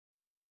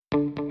Hi,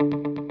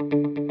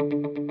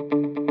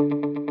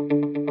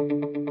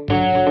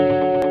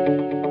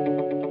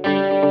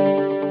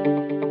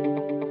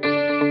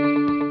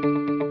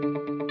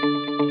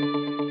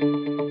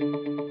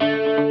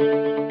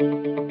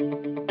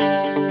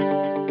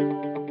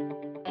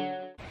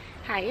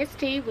 it's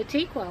T with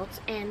TeaQuilts,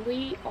 and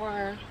we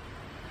are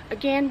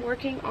again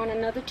working on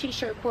another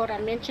t-shirt quilt. I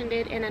mentioned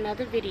it in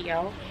another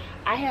video.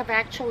 I have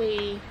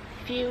actually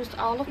fused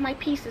all of my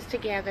pieces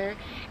together,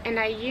 and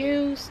I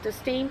used the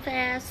Steam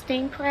Fast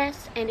steam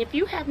press. And if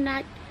you have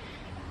not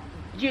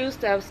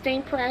used the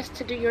steam press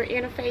to do your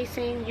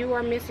interfacing, you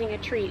are missing a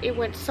treat. It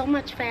went so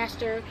much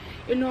faster.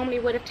 It normally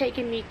would have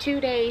taken me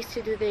 2 days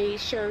to do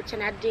these shirts,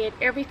 and I did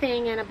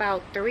everything in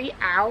about 3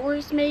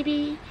 hours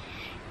maybe.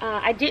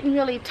 I didn't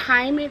really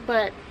time it,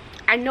 but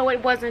I know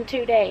it wasn't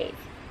 2 days.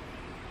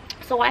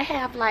 So I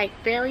have like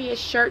various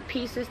shirt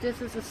pieces.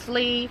 This is a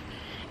sleeve,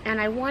 and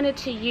I wanted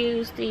to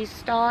use these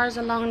stars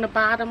along the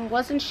bottom.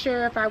 Wasn't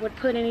sure if I would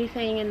put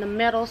anything in the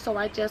middle, so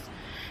I just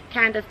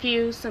kind of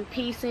fused some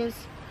pieces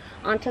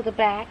onto the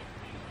back.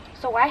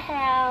 So I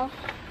have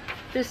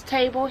this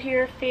table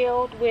here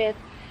filled with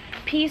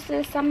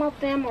pieces. Some of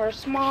them are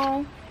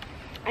small.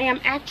 I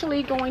am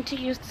actually going to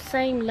use the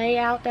same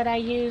layout that I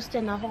used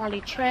in the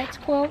Harley Treads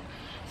quilt.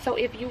 So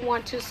if you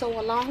want to sew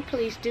along,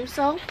 please do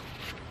so.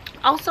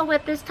 Also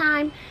at this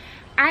time,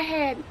 I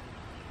had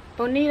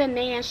Bonita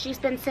Nan. She's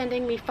been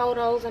sending me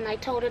photos, and I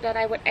told her that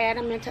I would add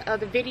them into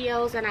other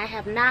videos, and I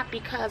have not,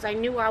 because I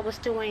knew I was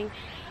doing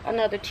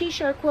another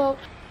t-shirt quilt.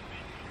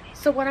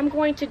 So what I'm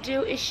going to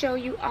do is show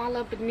you all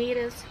of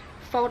Bonita's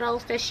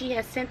photos that she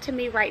has sent to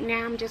me right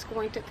now. I'm just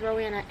going to throw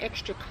in an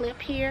extra clip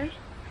here.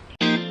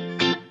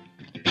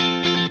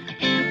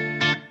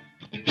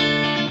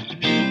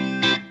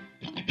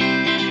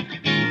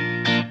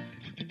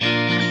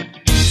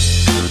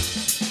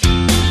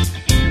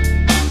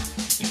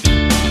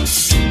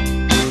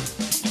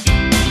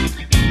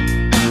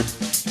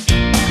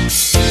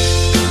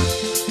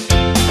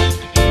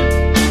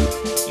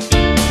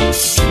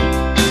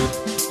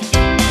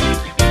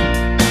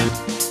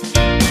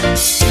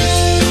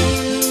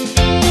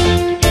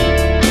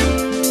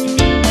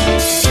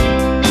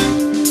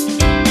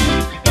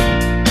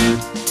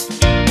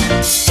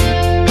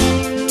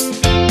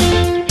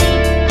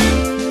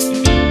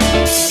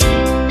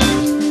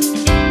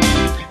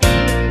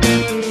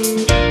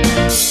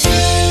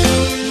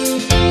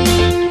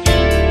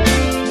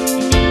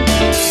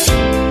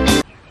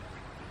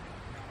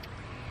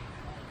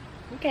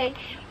 Okay,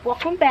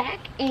 welcome back,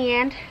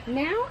 and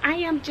now I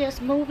am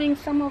just moving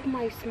some of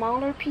my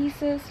smaller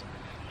pieces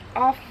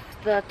off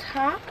the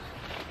top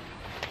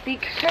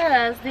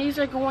because these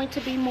are going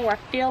to be more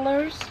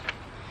fillers.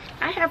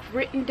 I have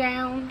written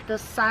down the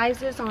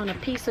sizes on a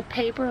piece of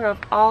paper of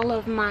all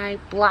of my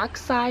block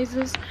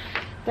sizes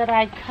that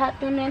I cut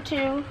them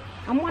into.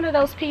 I'm one of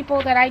those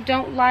people that I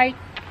don't like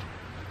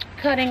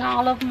cutting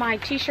all of my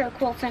t-shirt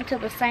quilts into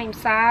the same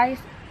size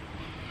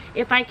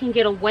if I can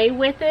get away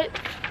with it.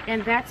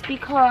 And that's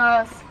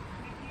because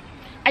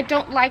I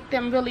don't like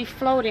them really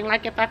floating.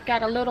 Like if I've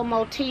got a little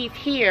motif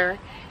here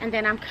and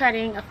then I'm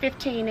cutting a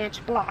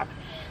 15-inch block,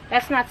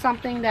 that's not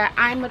something that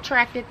I'm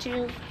attracted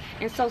to.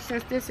 And so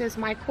since this is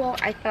my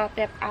quilt, I thought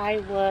that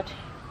I would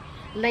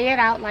lay it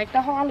out like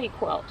the Harley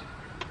quilt.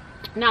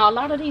 Now a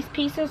lot of these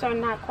pieces are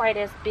not quite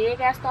as big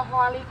as the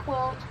Harley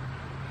quilt.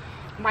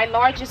 My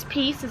largest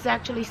piece is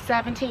actually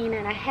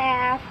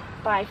 17.5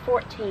 by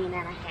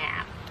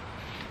 14.5.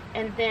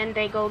 And then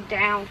they go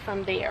down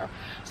from there.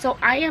 So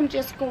I am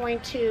just going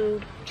to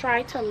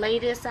try to lay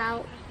this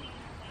out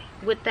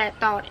with that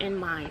thought in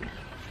mind.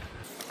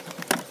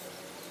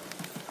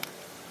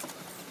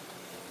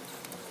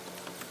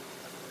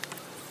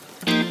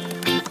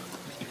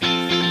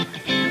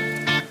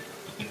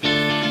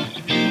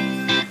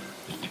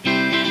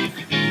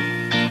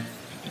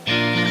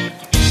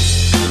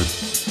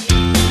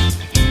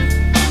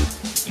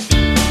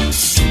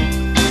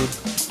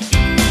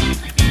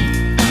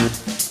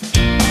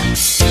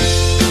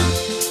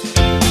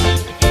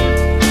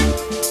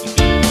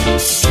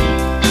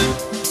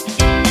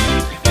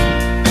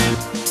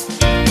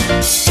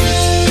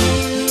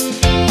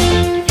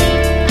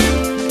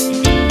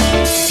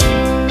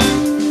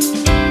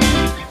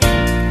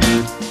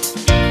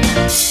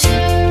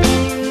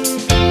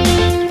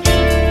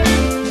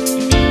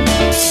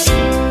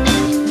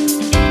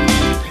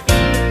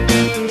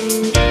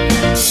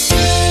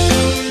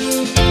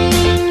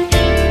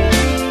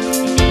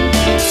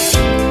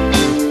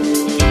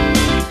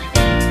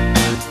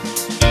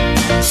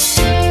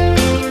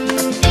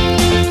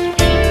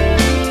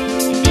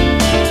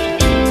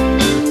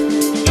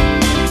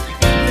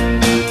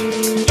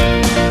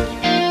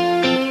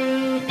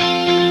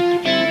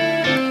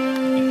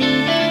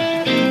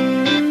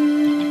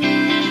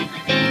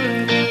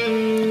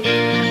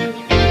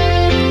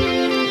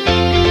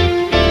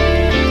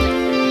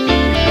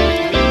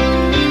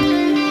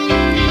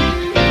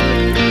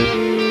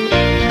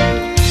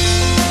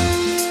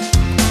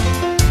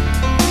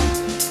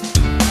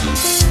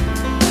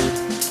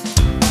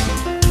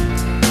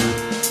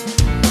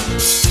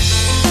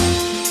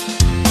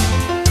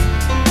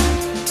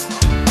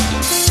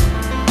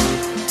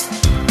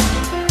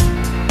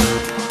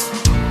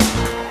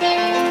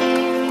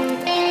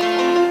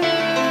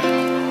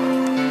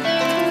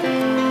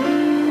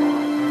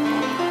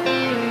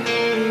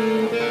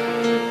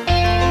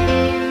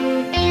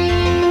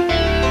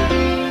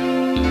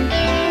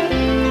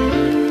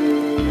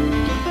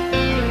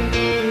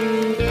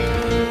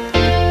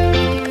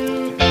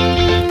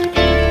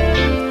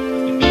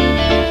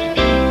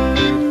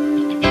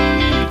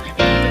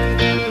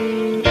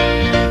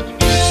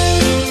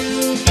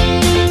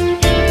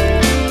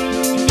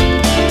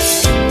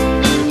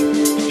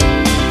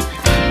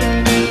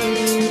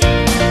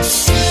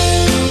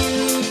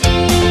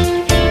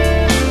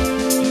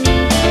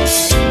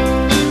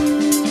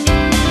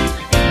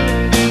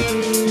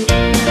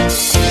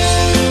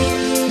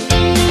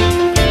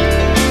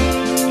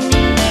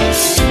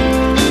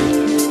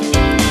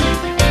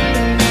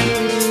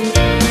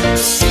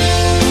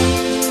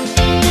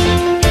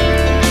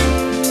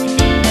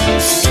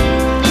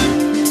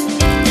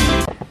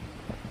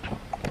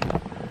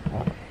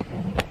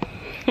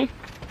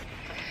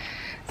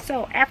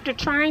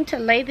 after trying to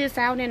lay this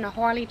out in the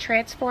Harley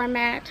Treads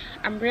format,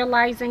 I'm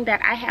realizing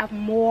that I have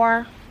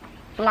more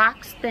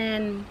blocks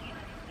than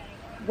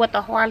what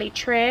the Harley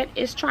Tread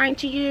is trying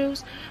to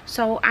use,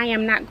 so I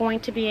am not going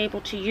to be able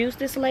to use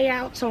this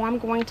layout. So I'm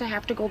going to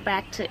have to go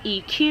back to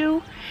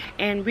EQ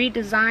and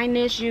redesign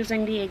this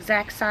using the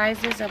exact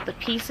sizes of the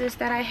pieces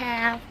that I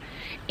have,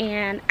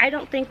 and I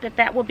don't think that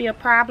that will be a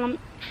problem.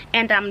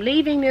 And I'm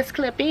leaving this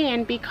clip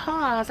in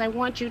because I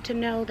want you to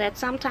know that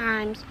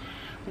sometimes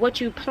what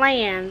you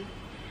plan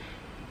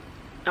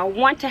or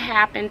want to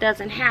happen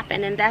doesn't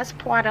happen, and that's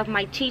part of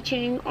my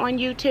teaching on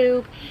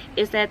YouTube,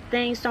 is that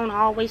things don't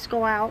always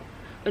go out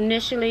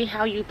initially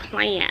how you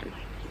plan.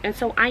 And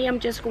so I am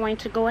just going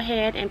to go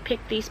ahead and pick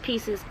these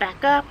pieces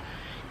back up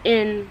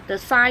in the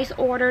size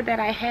order that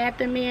I had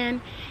them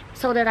in,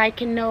 so that I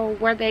can know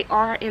where they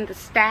are in the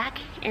stack.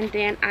 And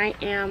then I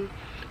am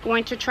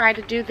going to try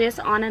to do this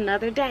on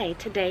another day.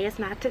 Today is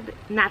not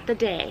the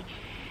day.